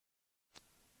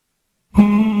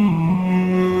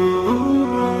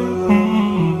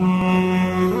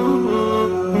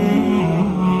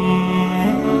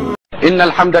إن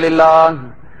الحمد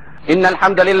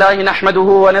لله نحمده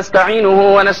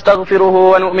ونستعينه ونستغفره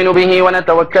ونؤمن به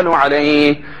ونتوكل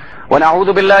عليه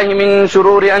ونعوذ بالله من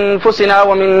شرور أنفسنا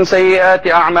ومن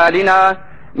سيئات أعمالنا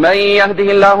من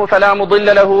يهده الله فلا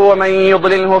مضل له ومن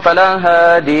يضلله فلا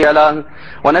هادي له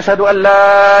ونشهد أن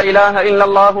لا إله إلا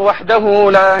الله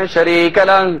وحده لا شريك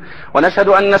له ونشهد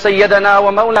أن سيدنا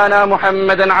ومولانا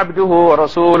محمدا عبده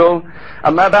ورسوله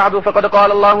أما بعد فقد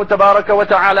قال الله تبارك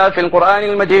وتعالى في القرآن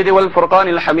المجيد والفرقان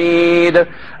الحميد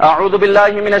أعوذ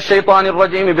بالله من الشيطان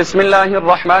الرجيم بسم الله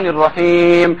الرحمن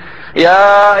الرحيم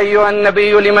يا أيها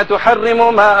النبي لم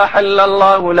تحرم ما أحل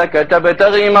الله لك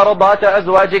تبتغي مرضات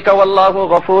أزواجك والله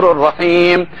غفور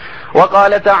رحيم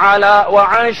وقال تعالى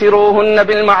وعاشروهن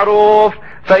بالمعروف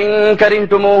فإن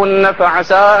كرهتموهن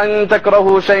فعسى أن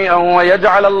تكرهوا شيئا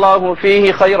ويجعل الله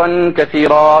فيه خيرا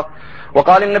كثيرا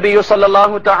وقال النبي صلى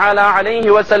الله تعالى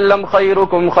عليه وسلم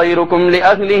خيركم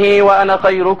لأهله وأنا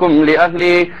خيركم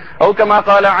لأهلي أو كما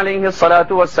قال عليه الصلاة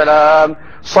والسلام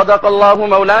صدق الله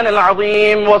مولانا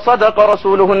العظيم وصدق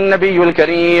رسوله النبي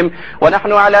الكريم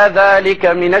ونحن على ذلك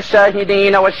من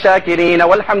الشاهدين والشاكرين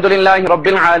والحمد لله رب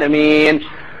العالمين.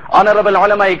 Honorable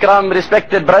ulama ikram,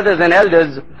 respected brothers and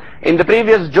elders, in the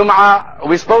previous Jum'ah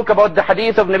we spoke about the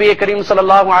hadith of Nabi Kareem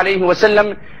sallallahu alayhi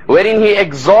wasallam wherein he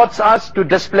exhorts us to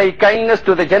display kindness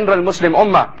to the general Muslim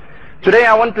ummah. Today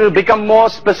I want to become more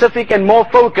specific and more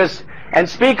focused and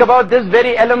speak about this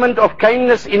very element of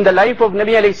kindness in the life of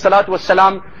Nabi alayhi salatu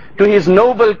wasalam to his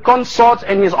noble consorts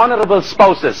and his honorable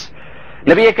spouses.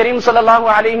 Nabi Kareem sallallahu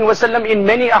alayhi wasallam in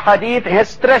many ahadith has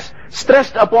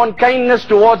stressed upon kindness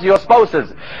towards your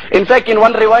spouses. In fact, in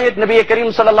one riwayat, Nabi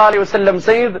Kareem sallallahu alayhi wasallam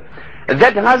says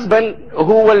that husband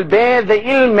who will bear the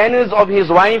ill manners of his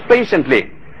wife patiently,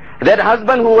 that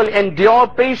husband who will endure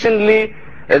patiently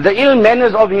the ill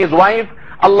manners of his wife,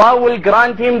 Allah will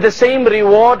grant him the same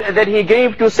reward that he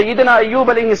gave to Sayyidina Ayyub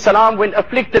alayhi salam when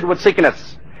afflicted with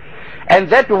sickness. And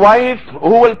that wife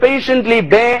who will patiently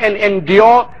bear and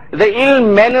endure the ill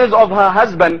manners of her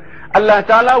husband, Allah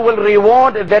Ta'ala will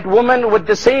reward that woman with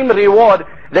the same reward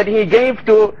that he gave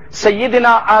to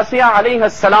Sayyidina Asiya alayhi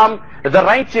salam, the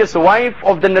righteous wife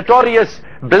of the notorious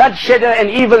bloodshedder and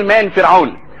evil man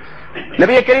Fir'aun.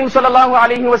 Nabi Kareem sallallahu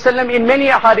alayhi wasallam in many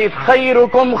ahadith,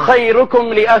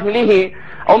 khayrukum li ahlihi,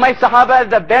 O my Sahaba,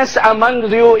 the best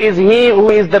among you is he who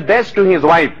is the best to his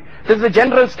wife. This is a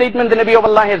general statement the Nabi of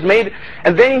Allah has made,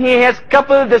 and then he has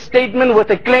coupled the statement with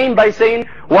a claim by saying,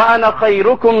 وَأَنَا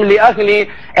خَيْرُكُمْ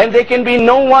لِأَهْلِي, and there can be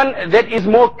no one that is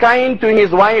more kind to his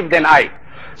wife than I.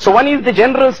 So one is the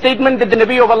general statement that the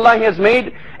Nabi of Allah has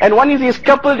made, and one is he's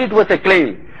coupled it with a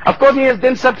claim. Of course he has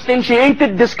then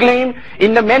substantiated this claim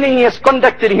in the manner he has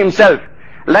conducted himself.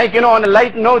 Like, on a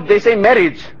light note, they say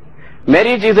marriage.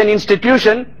 Marriage is an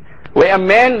institution where a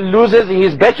man loses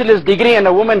his bachelor's degree and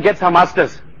a woman gets her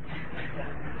master's.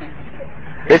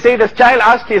 They say this child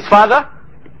asked his father,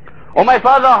 "Oh my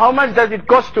father, how much does it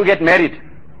cost to get married?"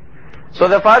 So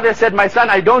the father said, "My son,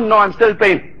 I don't know, I'm still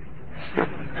paying."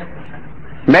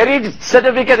 Marriage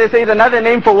certificate, they say, is another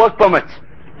name for work permit.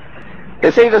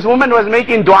 They say this woman was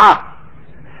making dua.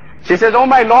 She says, "Oh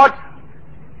my Lord,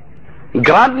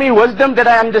 grant me wisdom that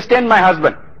I understand my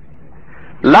husband,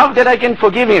 love that I can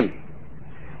forgive him,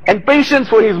 and patience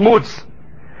for his moods.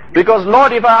 Because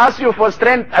Lord, if I ask you for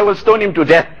strength, I will stone him to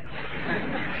death."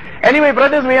 Anyway,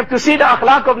 brothers, we have to see the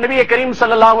akhlaq of Nabi Kareem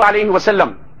sallallahu alayhi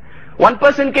wasallam. One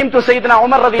person came to Sayyidina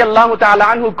Umar radiyallahu ta'ala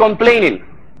anhu complaining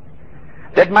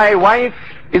that my wife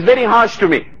is very harsh to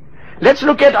me. Let's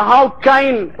look at how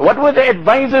kind, what were the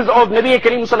advices of Nabi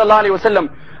Kareem sallallahu alayhi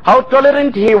wasallam, how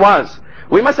tolerant he was.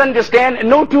 We must understand,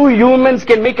 no two humans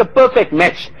can make a perfect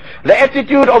match. The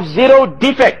attitude of zero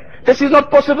defect, this is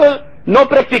not possible, nor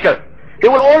practical. There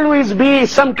will always be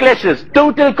some clashes.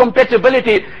 Total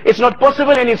compatibility, it's not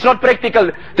possible and it's not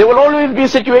practical. There will always be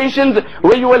situations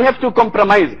where you will have to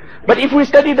compromise. But if we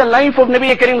study the life of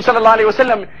Nabi Kareem sallallahu alayhi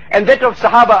wasallam and that of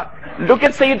Sahaba, look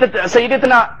at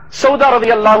Sayyidatina Sauda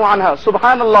radiyallahu anha.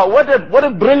 Subhanallah, what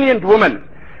a brilliant woman.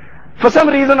 For some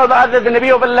reason or the other, the Nabi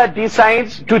of Allah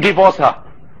decides to divorce her.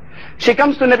 She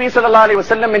comes to Nabi sallallahu alayhi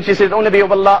wasallam and she says, "Oh Nabi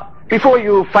of Allah, before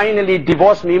you finally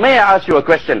divorce me, may I ask you a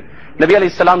question?" Nabi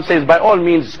alayhi salam says, "By all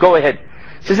means, go ahead."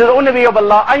 She says, "Oh Nabi of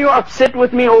Allah, are you upset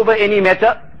with me over any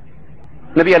matter?"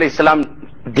 Nabi alayhi salam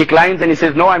declines and he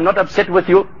says, "No, I'm not upset with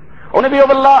you." "Oh Nabi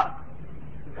of Allah,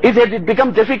 has it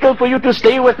become difficult for you to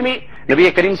stay with me?"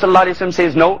 Nabi Kareem sallallahu alayhi wasallam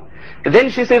says, "No."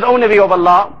 Then she says, "Oh Nabi of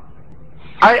Allah,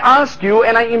 I ask you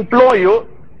and I implore you,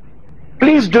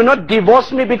 please do not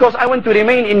divorce me because I want to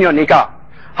remain in your nikah.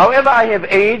 However, I have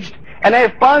aged and I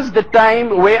have passed the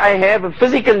time where I have a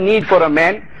physical need for a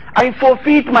man. I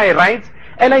forfeit my rights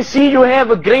and I see you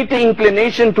have a greater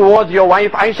inclination towards your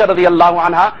wife Aisha radiallahu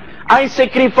anha, I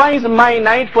sacrifice my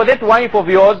night for that wife of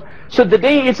yours. So the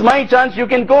day it's my chance, you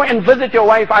can go and visit your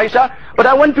wife Aisha, but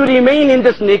I want to remain in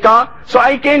this nikah, so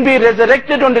I can be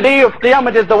resurrected on the day of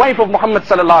Qiyamah as the wife of Muhammad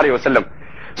sallallahu alaihi wasallam.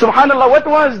 Subhanallah, what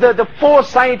was the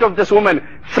foresight of this woman?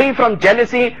 Free from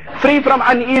jealousy, free from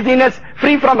uneasiness,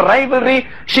 free from rivalry.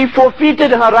 She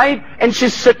forfeited her right and she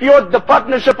secured the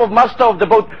partnership of master of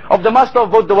the master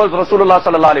of both the worlds, Rasulullah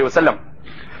sallallahu alaihi wasallam.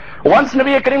 Once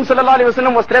Nabi Karim sallallahu alaihi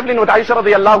wasallam was traveling with Aisha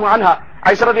radiallahu anha.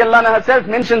 Aisha radiallahu anha herself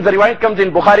mentions, the riwayat comes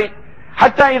in Bukhari,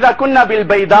 Hatta idha kunna bil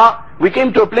Bayda, we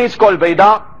came to a place called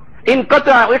Bayda. In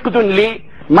qata'a iqdun li,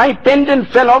 my pendant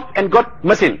fell off and got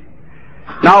missing.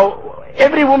 Now,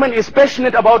 every woman is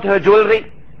passionate about her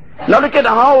jewelry. Now look at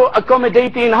how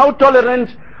accommodating, how tolerant,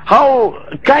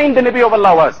 how kind the Nabi of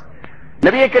Allah was.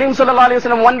 Nabi Karim sallallahu alayhi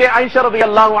wa sallam, one day Aisha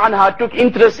radiallahu anha took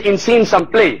interest in seeing some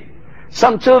play.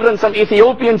 Some children, some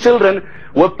Ethiopian children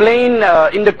were playing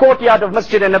in the courtyard of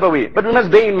Masjid al-Nabawi. But we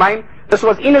must bear in mind, this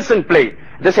was innocent play.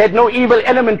 This had no evil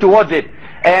element towards it.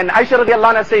 And Aisha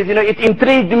radiallahu anha says, it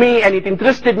intrigued me and it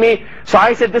interested me. So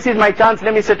I said, this is my chance,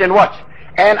 let me sit and watch.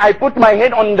 And I put my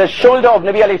head on the shoulder of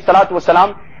Nabi alayhi salatu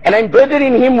wasalam, and I'm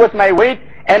burdening him with my weight,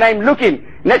 and I'm looking.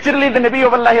 Naturally, the Nabi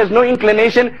of Allah has no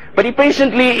inclination, but he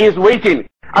patiently is waiting.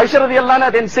 Aisha radiallahu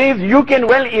anha then says, you can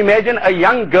well imagine a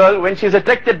young girl when she's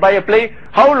attracted by a play,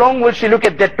 how long will she look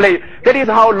at that play? That is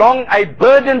how long I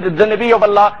burdened the Nabi of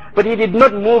Allah, but he did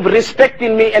not move,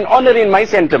 respecting me and honoring my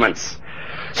sentiments.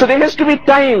 So there has to be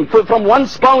time from one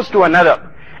spouse to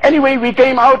another. Anyway, we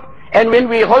came out, and when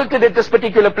we halted at this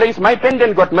particular place, my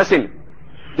pendant got missing.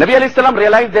 Nabi alayhi salam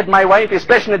realized that my wife is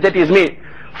passionate, that is me.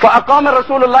 فَأَقَامَ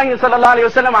رَسُولُ اللَّهِ صَلَى اللَّهُ عَلَيْهِ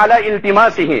وَسَلَّمَ عَلَىٰ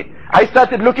إِلْتِمَاسِهِ. I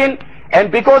started looking, and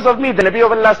because of me, the Nabi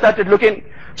of Allah started looking.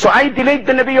 So I delayed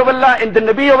the Nabi of Allah, and the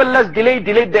Nabi of Allah's delay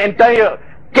delayed the entire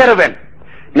caravan.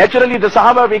 Naturally, the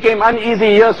Sahaba became uneasy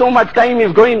here. So much time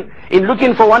is going in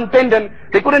looking for one pendant.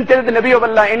 They couldn't tell the Nabi of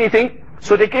Allah anything.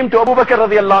 So they came to Abu Bakr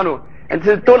radiallahu anhu, and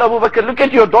they told Abu Bakr, look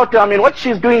at your daughter, what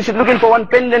she's doing, she's looking for one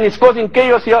pendant, it's causing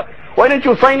chaos here. Why don't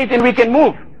you find it and we can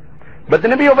move? But the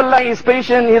Nabi of Allah is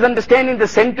patient, he's understanding the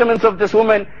sentiments of this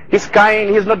woman, he's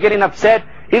kind, he's not getting upset,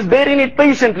 he's bearing it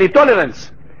patiently,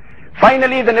 tolerance.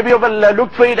 Finally, the Nabi of Allah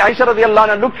looked for it, Aisha radiallahu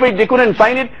anha looked for it, they couldn't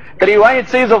find it. The riwayat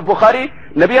says of Bukhari,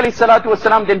 Nabi alayhi salatu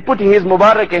wasalam then put his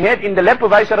Mubarak head in the lap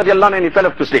of Aisha radiallahu anha and he fell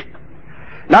off to sleep.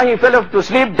 Now he fell off to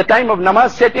sleep, the time of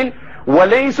namaz set in,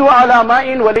 وَلَيْسُوا عَلَى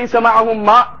مَاءٍ وَلَيْسَ مَعَهُمْ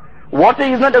مَاءٍ. Water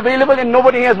is not available and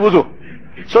nobody has wuzu.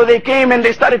 So they came and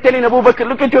they started telling Abu Bakr,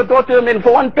 look at your daughter,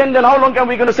 for one pendant, how long are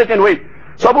we going to sit and wait?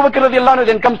 So Abu Bakr radiallahu anhu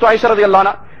then comes to Aisha radiallahu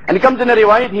anha, and he comes in a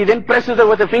riwayat, he then presses her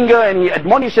with a finger and he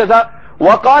admonishes her,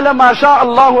 وَقَالَ مَا شَاءَ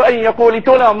اللَّهُ أَن يَقُولِ. He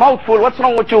told her a mouthful, what's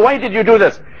wrong with you, why did you do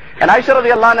this? And Aisha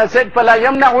radiallahu anha said, فَلَا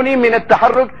يَمْنَعُنِي مِنَ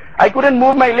التَّحَرُّكِ. I couldn't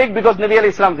move my leg because Nabi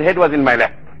alayhi salam's head was in my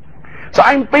lap. So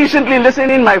I'm patiently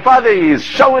listening, my father is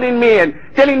showering me and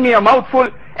telling me a mouthful,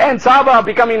 and Sahaba are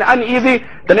becoming uneasy.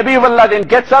 The Nabi of Allah then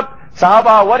gets up, Sahaba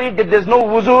are worried that there's no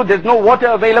wuzu, there's no water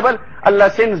available.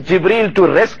 Allah sends Jibreel to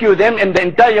rescue them and the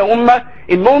entire ummah.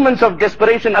 In moments of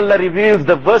desperation, Allah reveals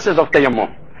the verses of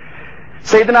tayammum.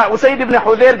 Sayyidina Usayd ibn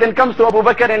Hudayr then comes to Abu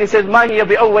Bakr and he says, مَا هِيَ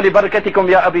بِأَوَّلِ بَرَكَتِكُمْ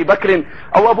يَا أَبِي بَكْرٍ.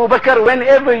 Oh Abu Bakr,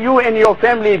 whenever you and your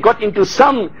family got into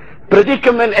some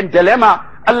predicament and dilemma,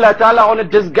 Allah Ta'ala on a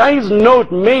disguised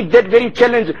note made that very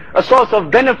challenge a source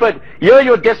of benefit. Here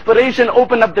your desperation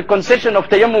opened up the concession of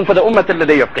tayammum for the ummah till the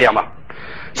day of Qiyamah.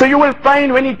 So you will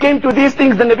find when it came to these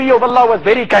things, the Nabi of Allah was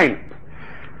very kind.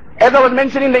 As I was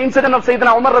mentioning the incident of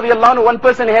Sayyidina Umar radiallahu anhu, one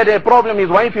person had a problem, his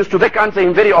wife used to back answer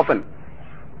him very often.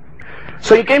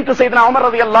 So he came to Sayyidina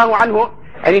Umar radiallahu anhu,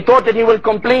 and he thought that he will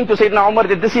complain to Sayyidina Umar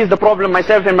that this is the problem,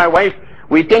 myself and my wife,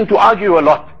 we tend to argue a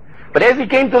lot. But as he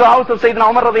came to the house of Sayyidina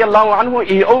Umar radiallahu anhu,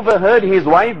 he overheard his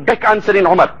wife back answering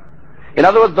Umar. In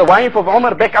other words, the wife of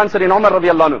Umar back answering Umar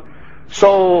radiallahu anhu.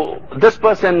 So this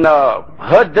person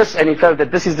heard this and he felt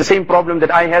that this is the same problem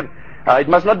that I have. It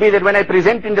must not be that when I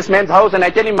present in this man's house and I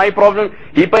tell him my problem,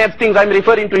 he perhaps thinks I'm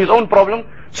referring to his own problem.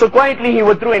 So quietly he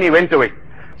withdrew and he went away.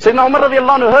 Sayyidina Umar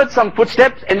radiallahu anhu heard some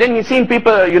footsteps and then he seen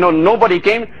people, nobody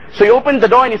came. So he opened the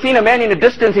door and he seen a man in the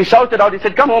distance. He shouted out, he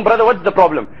said, come home brother, what's the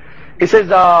problem? He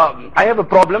says, I have a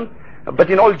problem,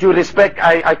 but in all due respect,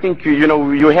 I think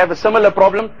you have a similar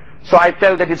problem. So I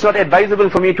felt that it's not advisable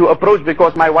for me to approach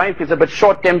because my wife is a bit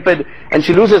short-tempered and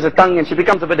she loses her tongue and she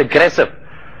becomes a bit aggressive.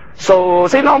 So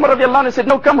Sayyidina Umar radiallahu anhu said,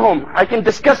 no, come home. I can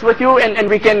discuss with you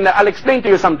and I'll explain to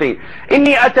you something.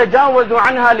 إِنِّي أَتَجَاوَزُ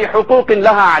عَنْهَا لِحُقُوقٍ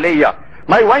لَهَا عَلَيَّ.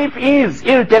 My wife is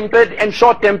ill-tempered and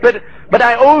short-tempered, but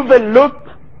I overlook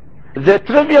the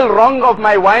trivial wrong of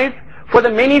my wife for the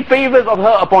many favors of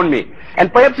her upon me.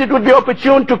 And perhaps it would be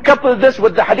opportune to couple this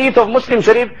with the hadith of Muslim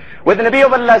Sharif, where the Nabi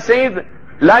of Allah says,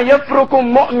 لا يفرق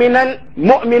مؤمن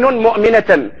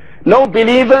مؤمنة. No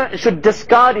believer should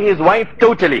discard his wife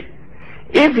totally.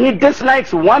 If he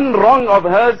dislikes one wrong of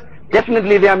hers,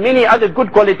 definitely there are many other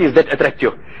good qualities that attract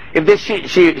you. If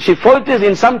she falters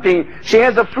in something, she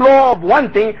has a flaw of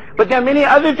one thing, but there are many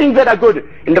other things that are good.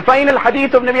 In the final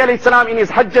hadith of Nabi alayhi salam in his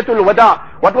Hajjatul Wada,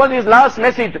 what was his last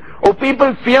message? O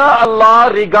people, fear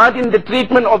Allah regarding the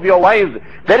treatment of your wives.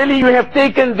 Verily you have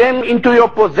taken them into your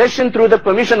possession through the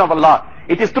permission of Allah.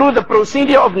 It is through the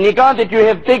procedure of nikah that you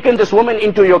have taken this woman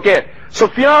into your care. So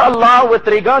fear Allah with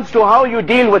regards to how you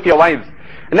deal with your wives.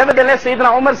 Nevertheless,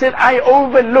 Sayyidina Umar said, I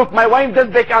overlook, my wife does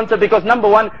back answer because number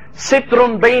one,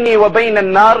 sitrum bayni wa bayna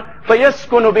an-nar,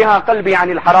 fayaskunu biha qalbi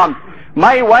anil haram.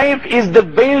 My wife is the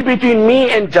veil between me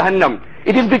and Jahannam.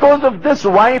 It is because of this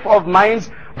wife of mine,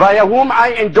 via whom I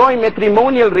enjoy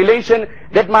matrimonial relation,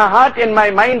 that my heart and my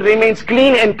mind remains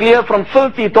clean and clear from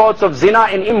filthy thoughts of zina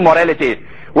and immorality.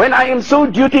 When I am so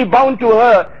duty bound to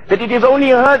her, that it is only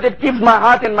her that keeps my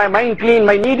heart and my mind clean,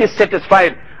 my need is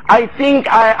satisfied. I think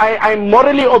I'm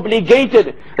morally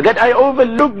obligated that I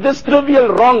overlook this trivial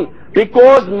wrong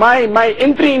because my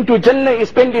entry into Jannah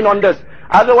is pending on this.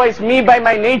 Otherwise, me by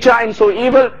my nature, I'm so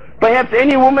evil. Perhaps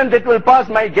any woman that will pass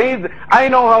my gaze, I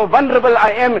know how vulnerable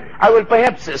I am, I will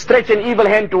perhaps stretch an evil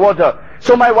hand toward her.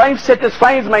 So my wife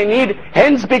satisfies my need,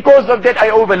 hence because of that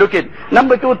I overlook it.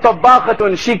 Number two,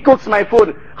 tabakhatun, she cooks my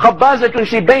food. Khabbazatun,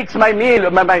 she bakes my meal,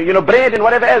 my bread and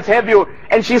whatever else have you.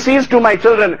 And she sees to my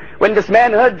children. When this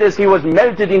man heard this, he was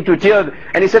melted into tears.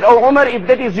 And he said, oh Umar, if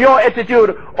that is your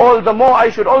attitude, all the more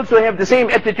I should also have the same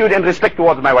attitude and respect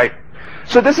towards my wife.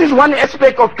 So this is one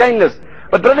aspect of kindness.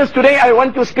 But brothers, today I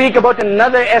want to speak about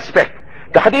another aspect.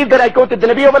 The hadith that I quoted, the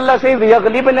Nabi of Allah says,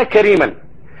 يَغْلِبْنَ كَرِيمًا.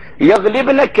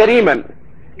 يَغْلِبْنَ كَرِيمًا.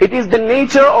 It is the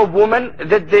nature of women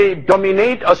that they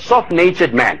dominate a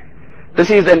soft-natured man. This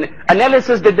is an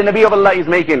analysis that the Nabi of Allah is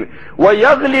making.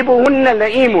 وَيَغْلِبُهُنَّ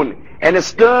لَئِيمٌ. And a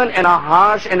stern and a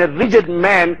harsh and a rigid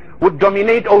man would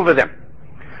dominate over them.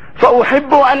 فَأُحِبُّ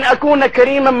أَنْ أَكُونَ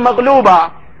كَرِيمًا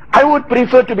مَغْلُوبًا. I would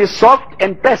prefer to be soft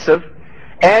and passive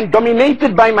and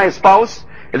dominated by my spouse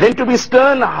than to be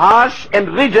stern, harsh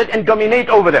and rigid and dominate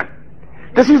over them.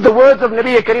 This is the words of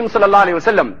Nabi Kareem sallallahu alayhi wa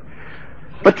sallam.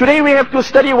 But today we have to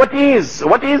study what is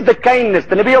the kindness.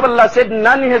 The Nabi of Allah said,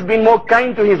 none has been more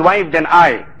kind to his wife than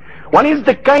I. One is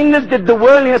the kindness that the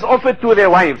world has offered to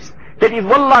their wives. That is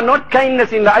wallah not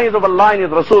kindness in the eyes of Allah and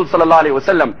His Rasul sallallahu alayhi wa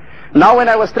sallam. Now when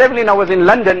I was traveling, I was in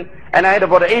London and I had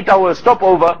about an 8-hour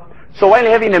stopover. So while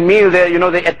having a meal there,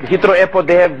 at Heathrow Airport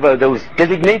they have those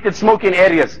designated smoking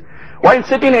areas. While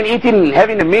sitting and eating,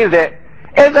 having a meal there,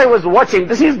 as I was watching,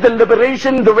 this is the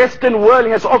liberation the Western world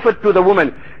has offered to the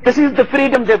woman. This is the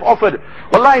freedom they've offered.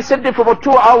 Wallah, I sat there for about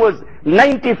 2 hours.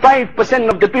 95%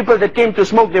 of the people that came to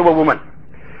smoke, they were women.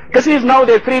 This is now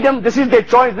their freedom, this is their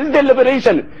choice, this is their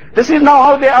liberation. This is now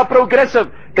how they are progressive.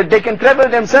 That they can travel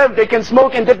themselves, they can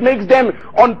smoke, and that makes them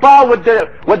on par with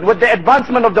the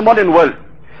advancement of the modern world.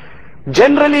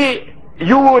 Generally,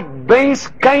 you would base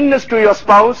kindness to your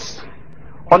spouse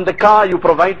on the car you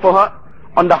provide for her,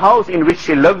 on the house in which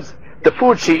she lives, the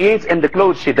food she eats, and the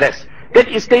clothes she dresses. That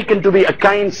is taken to be a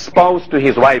kind spouse to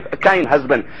his wife, a kind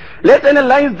husband. Let's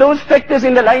analyze those factors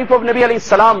in the life of Nabi alayhi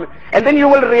salam, and then you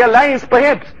will realize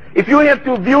perhaps, if you have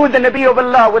to view the Nabi of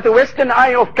Allah with a Western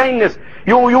eye of kindness,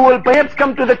 you will perhaps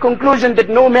come to the conclusion that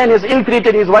no man has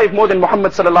ill-treated his wife more than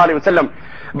Muhammad sallallahu alayhi wa sallam.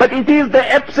 But it is the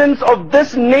absence of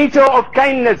this nature of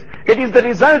kindness that is the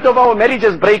result of our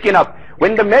marriages breaking up.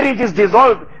 When the marriage is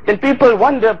dissolved, then people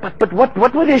wonder, but what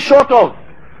were they short of?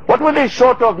 What were they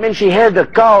short of? Man, she had a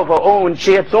car of her own,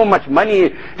 she had so much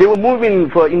money, they were moving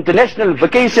for international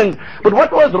vacations. But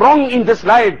what was wrong in this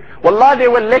life? Wallah, they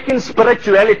were lacking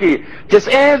spirituality. Just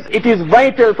as it is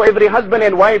vital for every husband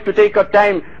and wife to take out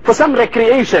time for some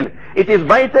recreation, it is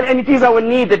vital and it is our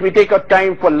need that we take out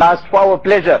time for lust, for our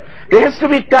pleasure. There has to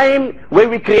be time where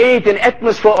we create an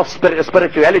atmosphere of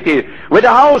spirituality, where the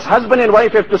house, husband and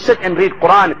wife have to sit and read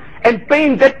Quran and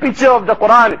paint that picture of the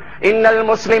Quran. إِنَّ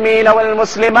الْمُسْلِمِينَ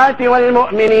وَالْمُسْلِمَاتِ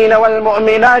وَالْمُؤْمِنِينَ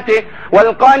وَالْمُؤْمِنَاتِ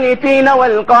وَالْقَانِتِينَ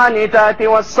وَالْقَانِتَاتِ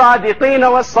وَالصَّادِقِينَ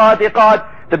وَالصَّادِقَاتِ.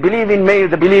 The believing male,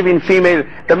 the believing female,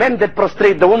 the men that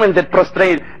prostrate, the women that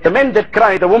prostrate, the men that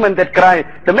cry, the women that cry,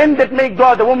 the men that make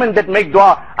dua, the women that make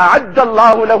dua. أَعَدَّ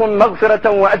اللَّهُ لَهُمْ مَغْفِرَةً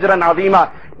وَأَجْرًا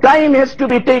عَظِيمًا. Time has to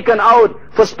be taken out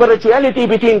for spirituality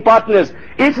between partners.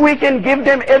 If we can give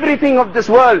them everything of this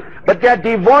world, but they are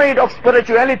devoid of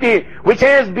spirituality, which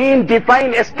has been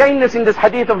defined as kindness in this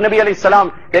hadith of Nabi alayhi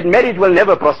salam, that marriage will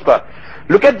never prosper.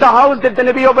 Look at the house that the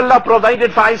Nabi of Allah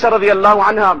provided for Aisha radiallahu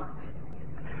anha.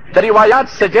 The riwayat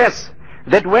suggests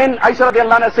that when Aisha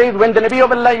radiallahu anha says, when the Nabi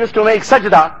of Allah used to make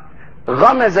sajda,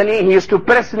 ghamazani, he used to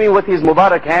press me with his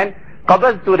Mubarak hand,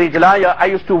 qabadtu rijlaya, I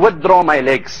used to withdraw my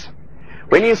legs.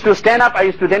 When he used to stand up, I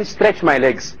used to then stretch my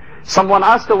legs. Someone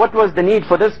asked her what was the need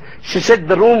for this. She said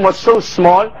the room was so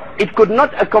small, it could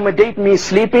not accommodate me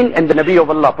sleeping and the Nabi of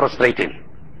Allah prostrating.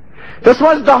 This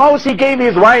was the house he gave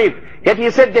his wife, yet he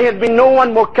said there has been no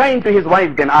one more kind to his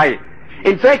wife than I.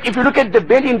 In fact, if you look at the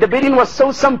bedding was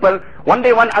so simple. One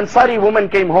day one Ansari woman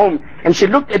came home and she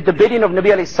looked at the bedding of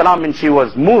Nabi alayhi salam and she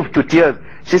was moved to tears.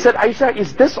 She said, Aisha,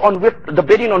 is this the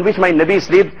bedding on which my Nabi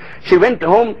sleeps? She went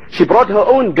home, she brought her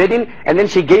own bedding and then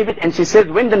she gave it, and she said,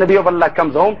 when the Nabi of Allah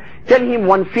comes home, tell him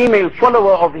one female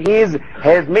follower of his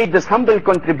has made this humble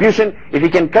contribution, if he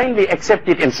can kindly accept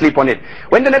it and sleep on it.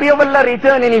 When the Nabi of Allah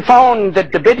returned and he found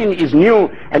that the bedding is new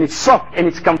and it's soft and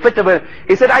it's comfortable,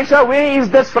 he said, Aisha, where is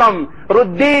this from?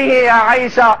 Ruddihi ya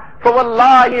Aisha,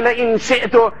 فَوَاللَّهِ لَإِن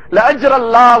شِئْتُ لَأَجْرَ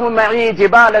اللَّهُ مَعِي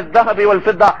جِبَالَ الذَّهَبِ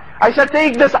وَالْفِضَّةِ. I shall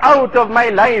take this out of my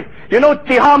life. You know,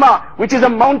 Tihama, which is a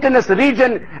mountainous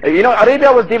region,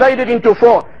 Arabia was divided into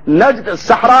four. Najd,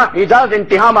 Sahara, Hijaz and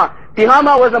Tihama.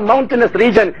 Tihama was a mountainous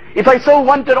region. If I so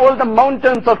wanted, all the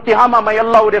mountains of Tihama, my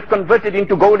Allah would have converted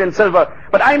into gold and silver.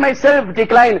 But I myself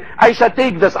decline. I shall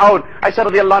take this out. Aisha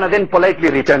radiallahu anha then politely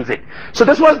returns it. So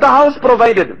this was the house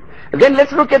provided. Then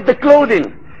let's look at the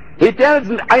clothing. He tells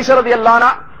Aisha radiallahu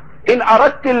anha, in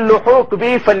aradti al-luhuq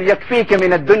bi falyakfika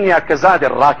min ad-dunya kazad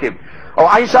al-rakib. Oh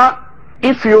Aisha,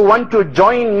 if you want to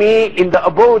join me in the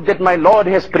abode that my Lord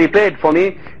has prepared for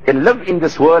me, then live in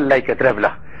this world like a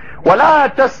traveler.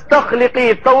 وَلَا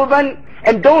تَسْتَخْلِقِي ثَوْبًا,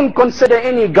 and don't consider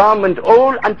any garment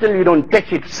old until you don't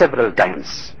touch it several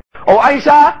times. Oh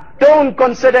Aisha, don't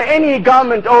consider any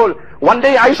garment old. One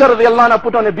day Aisha radiallahu anha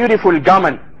put on a beautiful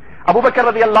garment. Abu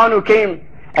Bakr radiallahu anhu came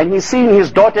and he seen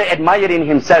his daughter admiring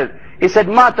himself. He said,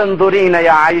 مَا تَنْظُرِينَ يَا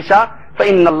عَيْشَةَ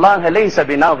فَإِنَّ اللَّهَ لَيْسَ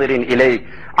بِنَاظِرٍ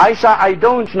إِلَيْكَ. Aisha, I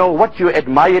don't know what you're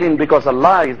admiring because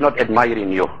Allah is not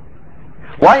admiring you.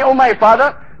 Why, oh my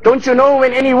father? Don't you know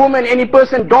when any woman, any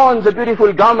person dons a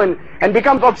beautiful garment and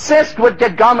becomes obsessed with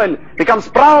that garment, becomes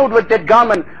proud with that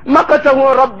garment, مَقَتَهُ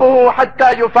رَبُّهُ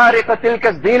حَتَّى يُفَارِقَ تِلْكَ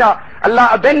الزِّينَةِ. Allah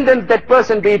abandons that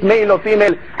person, be it male or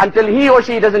female, until he or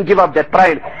she doesn't give up that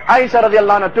pride. Aisha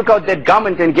radiallahu anha took out that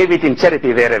garment and gave it in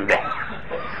charity there and there.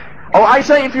 Oh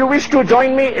Aisha, if you wish to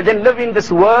join me, then live in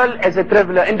this world as a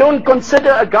traveler. And don't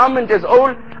consider a garment as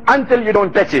old until you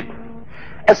don't touch it.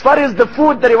 As far as the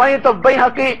food, the riwayat of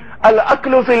Bayhaqi,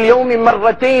 al-aklu fil yawmi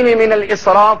marratayn min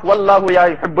al-israf, wallahu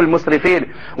ya yuhibbul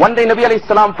musrifin. One day Nabi alayhi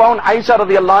salam found Aisha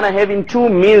radiallahu anha having 2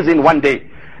 meals in one day.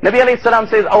 Nabi alayhi salam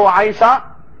says, oh Aisha,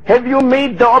 have you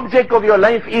made the object of your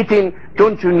life eating?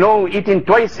 Don't you know eating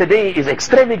twice a day is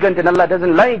extravagant and Allah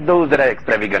doesn't like those that are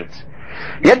extravagant.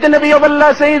 Yet the Nabi of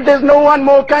Allah says, there's no one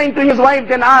more kind to his wife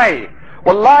than I.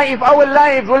 Wallahi, if our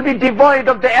lives will be devoid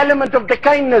of the element of the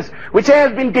kindness which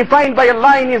has been defined by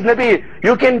Allah in His Nabi,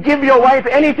 you can give your wife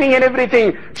anything and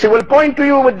everything. She will point to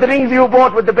you with the rings you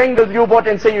bought, with the bangles you bought,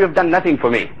 and say, you have done nothing for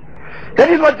me. That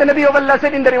is what the Nabi of Allah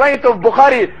said in the riwayat of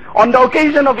Bukhari. On the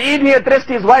occasion of Eid, he addressed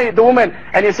his wife, the woman,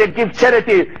 and he said, give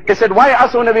charity. He said, why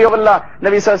us, O Nabi of Allah?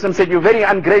 Nabi Sallallahu said, you're very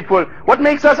ungrateful. What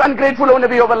makes us ungrateful, O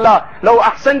Nabi of Allah? لو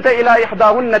أحسنت إلى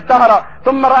إحداهن الدهر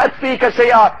ثم رأت فيك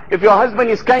شيئا. If your husband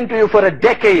is kind to you for a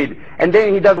decade, and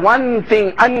then he does one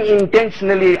thing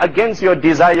unintentionally against your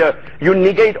desire, you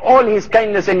negate all his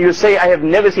kindness and you say, I have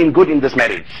never seen good in this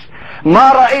marriage.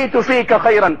 ما رأيت فيك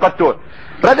خيرا قط.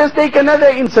 Brothers, take another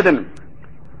incident.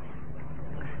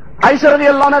 Aisha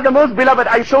radiallahu anha, the most beloved,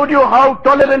 I showed you how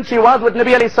tolerant she was with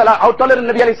Nabi alayhi salam, how tolerant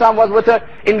Nabi alayhi salam was with her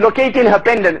in locating her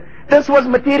pendant. This was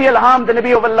material harm, the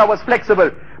Nabi of Allah was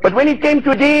flexible. But when it came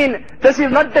to deen, this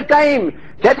is not the time.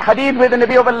 That hadith where the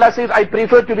Nabi of Allah says, I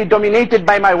prefer to be dominated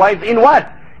by my wife in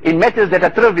what? In matters that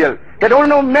are trivial, that hold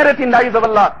no merit in the eyes of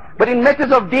Allah. But in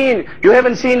matters of deen, you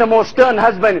haven't seen a more stern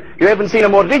husband, you haven't seen a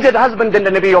more rigid husband than the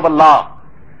Nabi of Allah.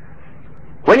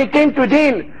 When it came to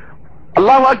deen,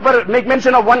 Allahu Akbar, make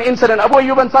mention of one incident. Abu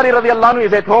Ayyub Ansari radiallahu anhu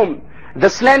is at home. The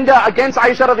slander against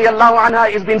Aisha radiallahu anha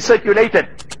is being circulated.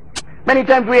 Many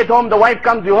times we at home, the wife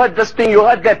comes, you heard this thing, you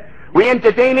heard that. We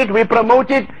entertain it, we promote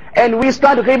it, and we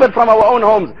start ghibat from our own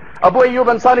homes. Abu Ayyub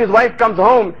Ansari's wife comes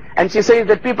home and she says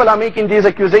that people are making these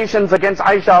accusations against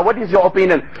Aisha. What is your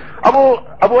opinion? Abu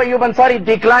Ayyub Ansari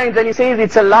declines and he says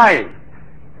it's a lie.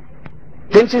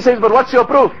 Then she says, but what's your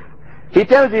proof? He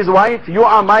tells his wife, you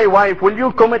are my wife, will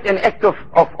you commit an act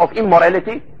of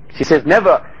immorality? She says,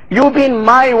 never. You being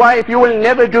my wife, you will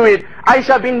never do it.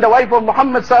 Aisha being the wife of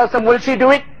Muhammad Sallallahu Alaihi Wasallam, will she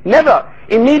do it? Never.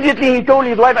 Immediately he told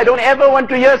his wife, I don't ever want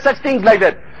to hear such things like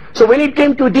that. So when it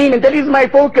came to deen, and that is my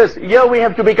focus, here we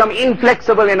have to become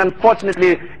inflexible, and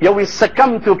unfortunately, here we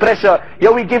succumb to pressure,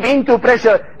 here we give in to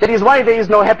pressure. That is why there is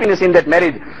no happiness in that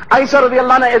marriage. Aisha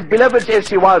radiallahu anha, as beloved as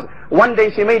she was, one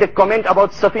day she made a comment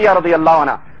about Safiya radiallahu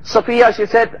anha. Safiya, she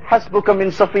said, Hasbuka min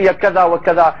Safiya kada wa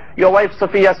kada. Your wife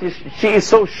Safiya, she is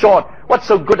so short. What's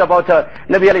so good about her?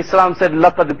 Nabi alayhi salam said,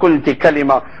 Laqad kulti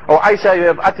kalima. Oh Aisha, you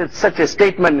have uttered such a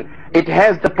statement. It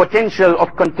has the potential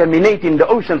of contaminating the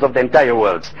oceans of the entire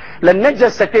world.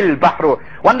 لَنَجَّسَتِ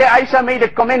الْبَحْرُ. One day Aisha made a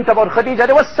comment about Khadija.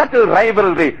 There was subtle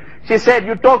rivalry. She said,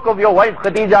 you talk of your wife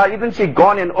Khadija, isn't she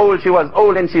gone and old? She was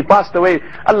old and she passed away.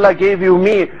 Allah gave you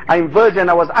me. I'm virgin,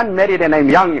 I was unmarried and I'm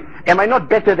young. Am I not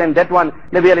better than that one?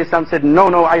 Nabi alayhi salam said, no,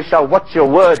 Aisha, what's your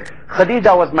word?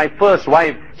 Khadija was my first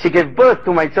wife. She gave birth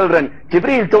to my children.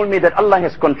 Jibreel told me that Allah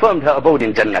has confirmed her abode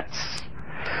in Jannat.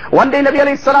 One day Nabi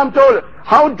alayhi salam told,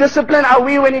 how disciplined are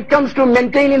we when it comes to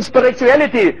maintaining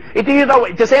spirituality? It is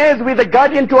just as with the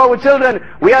guardian to our children,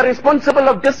 we are responsible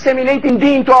of disseminating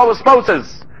deen to our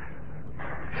spouses.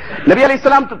 Nabi alayhi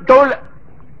salam told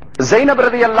Zainab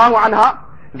radiyallahu anha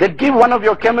that give one of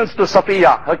your camels to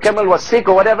Safiya. Her camel was sick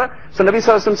or whatever. So Nabi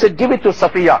sallallahu alayhi wasallam said, give it to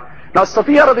Safiya. Now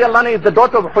Safiya radiyallahu anha is the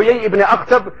daughter of Huyay ibn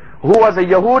Akhtab, who was a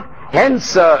Yahud.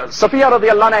 Hence Safiya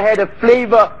radiyallahu anha had a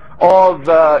flavor of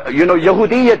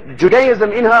Yahudiyyat,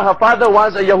 Judaism in her. Her father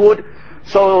was a Yahud.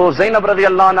 So Zainab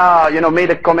radiallahu anha, made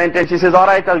a comment and she says,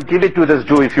 alright, I'll give it to this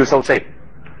Jew if you so say.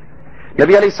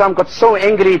 Nabi alayhi salam got so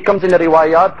angry, it comes in the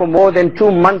riwayat, for more than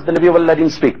 2 months the Nabi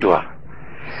didn't speak to her.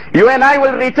 You and I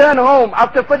will return home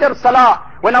after Fajr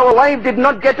Salah, when our wife did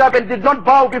not get up and did not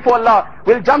bow before Allah.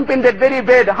 We'll jump in that very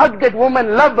bed, hug that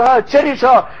woman, love her, cherish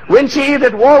her. When she is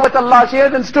at war with Allah, she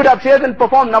hasn't stood up, she hasn't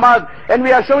performed namaz, and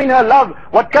we are showing her love.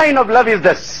 What kind of love is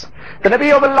this? The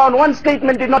Nabi of Allah in one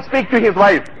statement did not speak to his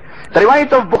wife. The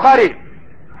riwayat of Bukhari,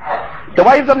 the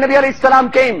wives of Nabi alayhi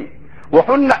salam came,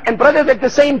 and brothers at the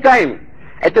same time,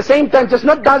 just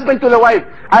not the husband to the wife.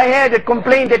 I had a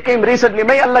complaint that came recently.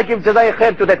 May Allah give jazai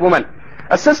khair to that woman.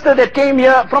 A sister that came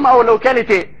here from our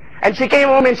locality, and she came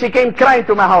home and she came crying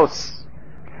to my house.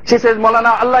 She says,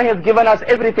 Maulana, Allah has given us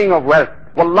everything of wealth.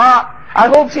 Wallah, I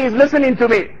hope she is listening to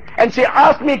me. And she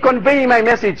asked me convey my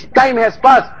message. Time has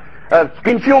passed.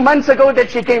 Been few months ago that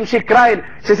she came, she cried.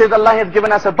 She says, Allah has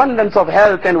given us abundance of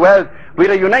health and wealth.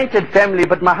 We're a united family,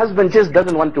 but my husband just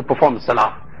doesn't want to perform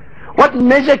salah. What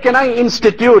measure can I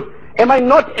institute? Am I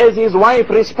not as his wife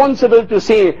responsible to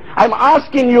say, I'm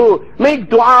asking you, make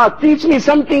dua, teach me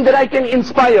something that I can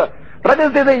inspire.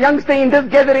 Brothers, there's a youngster in this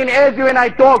gathering as you and I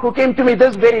talk who came to me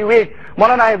this very week.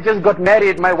 Maulana, I have just got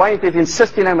married. My wife is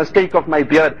insisting I must take off my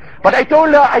beard. But I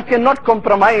told her I cannot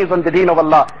compromise on the deen of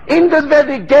Allah. In this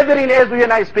very gathering as we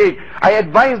and I speak, I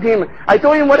advised him. I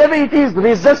told him whatever it is,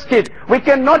 resist it. We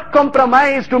cannot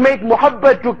compromise to make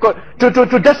muhabbat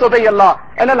to disobey Allah.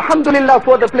 And alhamdulillah,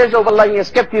 for the pleasure of Allah, he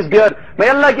has kept his beard. May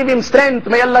Allah give him strength.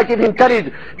 May Allah give him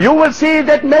courage. You will see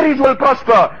that marriage will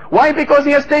prosper. Why? Because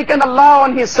he has taken Allah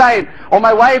on his side. Oh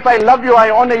my wife, I love you,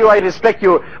 I honor you, I respect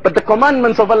you. But the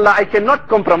commandments of Allah, I cannot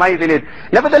compromise in it.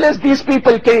 Nevertheless, these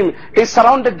people came. They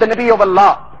surrounded the Nabi of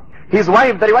Allah. His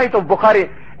wife, the riwayat of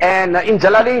Bukhari. And in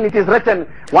Jalalain it is written,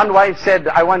 one wife said,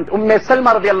 Salma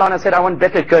radiallahu anha said, I want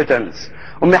better curtains.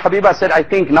 Habiba said, I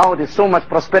think now there's so much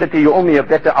prosperity, you owe me a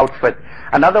better outfit.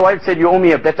 Another wife said, you owe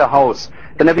me a better house.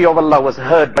 The Nabi of Allah was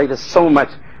hurt by this so much.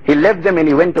 He left them and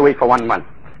he went away for 1 month.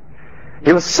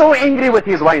 He was so angry with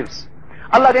his wives.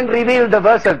 Allah then revealed the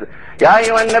verses. Ya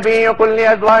ayyuhan nabiyyu qul li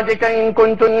azwajika in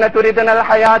kuntunna turidna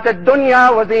al-hayata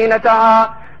ad-dunya wa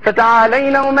zinataha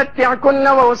fata'alayna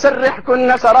umatti'kunna wa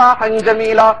usarrihkunna sarahan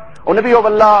jamila. O Nabi of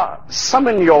Allah,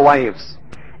 summon your wives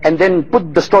and then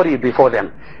put the story before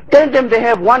them. Tell them they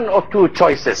have one of two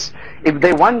choices. If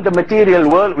they want the material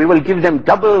world, we will give them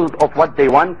double of what they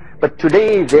want. But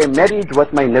today their marriage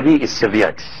with my Nabi is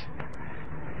severed.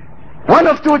 One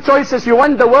of two choices, you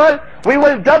want the world, we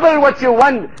will double what you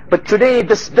want. But today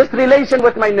this relation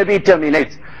with my Nabi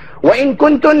terminates. وَإِن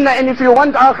كُنْتُنَّ, and if you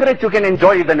want akhirat, you can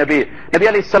enjoy the Nabi. Nabi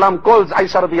alayhi salam calls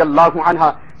Aisha radiallahu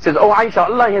anha, says, oh Aisha,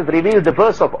 Allah has revealed the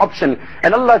verse of option.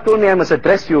 And Allah told me I must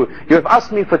address you. You have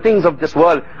asked me for things of this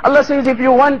world. Allah says if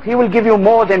you want, He will give you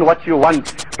more than what you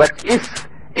want. But if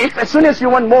as soon as you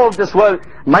want more of this world,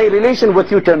 my relation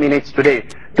with you terminates today.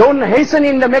 Don't hasten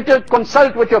in the matter,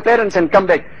 consult with your parents and come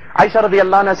back. Aisha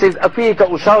radiallahu anha says, Afika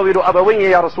ushawiru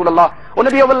abawayya ya Rasulullah. O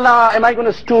Nabi of Allah, am I going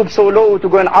to stoop so low to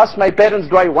go and ask my parents,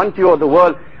 do I want you or the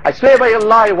world? I swear by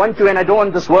Allah, I want you and I don't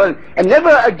want this world. And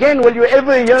never again will you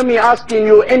ever hear me asking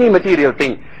you any material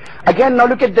thing. Again, now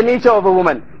look at the nature of a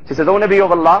woman. She says, O Nabi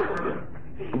of Allah,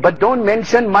 but don't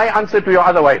mention my answer to your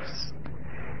other wives.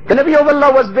 The Nabi of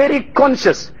Allah was very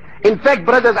conscious. In fact,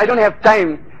 brothers, I don't have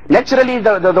time. Naturally,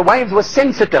 the wives were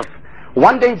sensitive.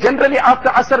 One day, generally after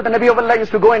Asr, the Nabi of Allah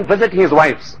used to go and visit his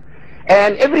wives.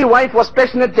 And every wife was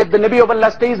passionate that the Nabi of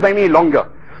Allah stays by me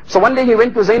longer. So one day he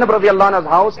went to Zainab radiallahu anha's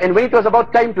house, and when it was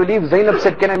about time to leave, Zainab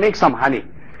said, can I make some honey?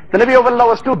 The Nabi of Allah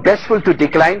was too bashful to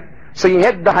decline. So he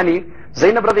had the honey.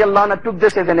 Zainab radiallahu anha took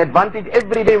this as an advantage.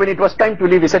 Every day when it was time to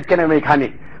leave, he said, can I make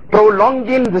honey?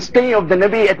 Prolonging the stay of the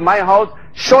Nabi at my house,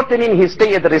 shortening his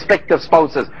stay at the respective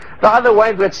spouses. The other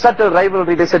wives had subtle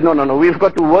rivalry. They said, no, we've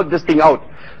got to work this thing out.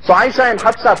 So Aisha and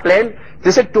Hafsa planned.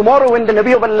 They said, tomorrow when the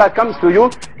Nabi of Allah comes to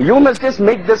you, you must just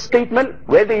make this statement,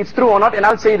 whether it's true or not, and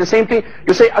I'll say the same thing.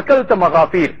 You say, akalta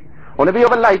maghafir. O Nabi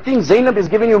of Allah, I think Zainab is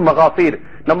giving you maghafir.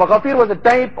 Now maghafir was a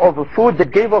type of a food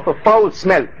that gave off a foul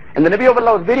smell. And the Nabi of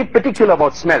Allah was very particular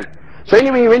about smell. So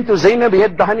anyway, he went to Zainab, he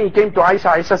had the honey, he came to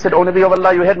Aisha. Aisha said, oh Nabi of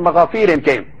Allah, you had maghafir, and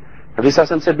came. Nabi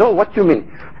Sallallahu said, no, what do you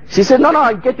mean? She said, no,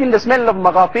 I'm getting the smell of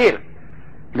maghafir.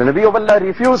 The Nabi of Allah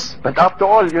refused. But after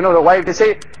all, the wife, they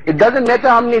say, it doesn't matter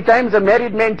how many times a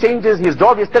married man changes his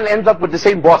job, he still ends up with the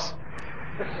same boss.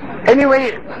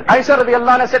 Anyway, Aisha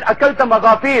radiallahu anha said, akalta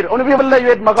maghafir. Oh Nabi of Allah, you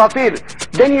had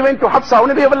maghafir. Then he went to Hafsa, oh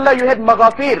Nabi of Allah, you had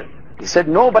maghafir. He said,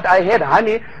 no, but I had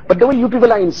honey. But the way you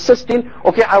people are insisting,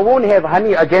 okay, I won't have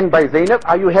honey again by Zainab.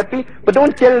 Are you happy? But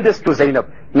don't tell this to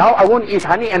Zainab. Now I won't eat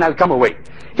honey and I'll come away.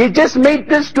 He just made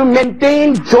this to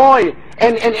maintain joy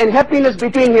and happiness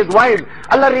between his wives.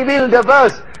 Allah revealed the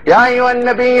verse, Ya ayyuhan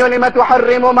nabiyyu lima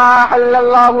tuharrimu ma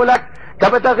ahallallahu lak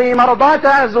tabtaghi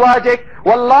mardata azwajik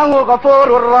wallahu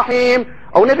ghafurur rahim.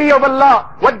 O Nabi of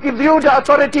Allah, what gives you the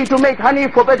authority to make honey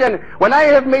forbidden when I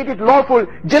have made it lawful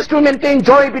just to maintain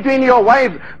joy between your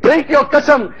wives? Break your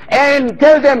qasam and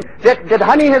tell them that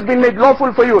honey has been made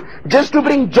lawful for you just to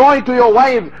bring joy to your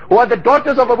wives who are the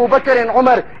daughters of Abu Bakr and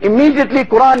Umar. Immediately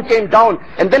Quran came down,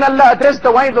 and then Allah addressed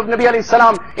the wives of Nabi alayhi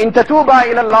salam, in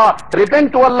tatuba ilallah,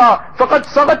 repent to Allah, faqad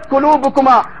sagat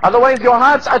kulubukuma, otherwise your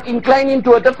hearts are inclining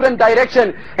to a different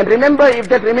direction. And remember, if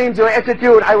that remains your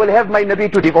attitude, I will have my Nabi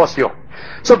to divorce you.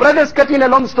 So brothers, cutting a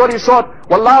long story short,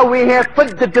 wallah, we have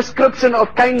fit the description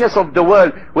of kindness of the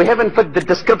world. We haven't fit the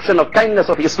description of kindness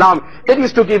of Islam. That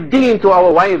is to give deen to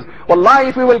our wives. Wallah,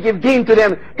 if we will give deen to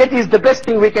them, that is the best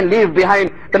thing we can leave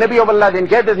behind. The Nabi of Allah then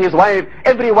gathers his wife.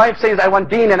 Every wife says, I want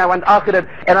deen and I want akhirat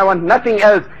and I want nothing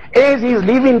else. As he is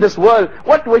leaving this world,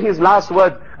 what were his last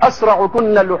words?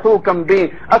 أسرعكن لحوكا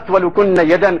بي أطولكن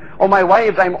يدا. Oh my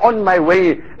wives, I'm on my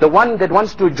way. The one that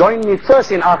wants to join me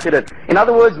first in akhirat, in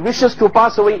other words, wishes to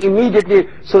pass away immediately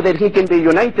so that he can be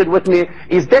united with me,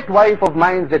 is that wife of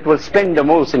mine that will spend the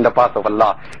most in the path of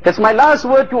Allah. That's my last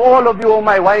word to all of you, oh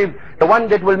my wives. The one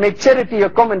that will make charity a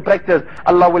common practice,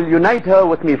 Allah will unite her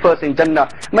with me first in Jannah.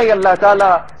 May Allah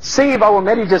Ta'ala save our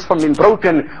marriages from being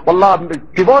broken. Wallah,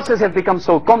 divorces have become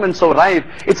so common, so rife.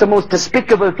 It's the most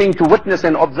despicable thing to witness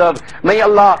and observe. May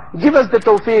Allah give us the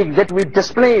tawfiq that we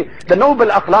display the noble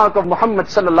akhlaq of Muhammad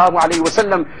sallallahu alayhi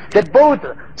wasallam, that both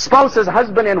spouses,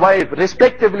 husband and wife,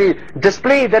 respectively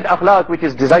display that akhlaq which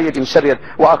is desired in Shariat.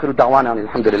 Wa akhiru da'wana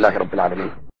alhamdulillahi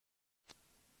rabbil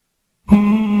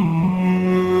alameen.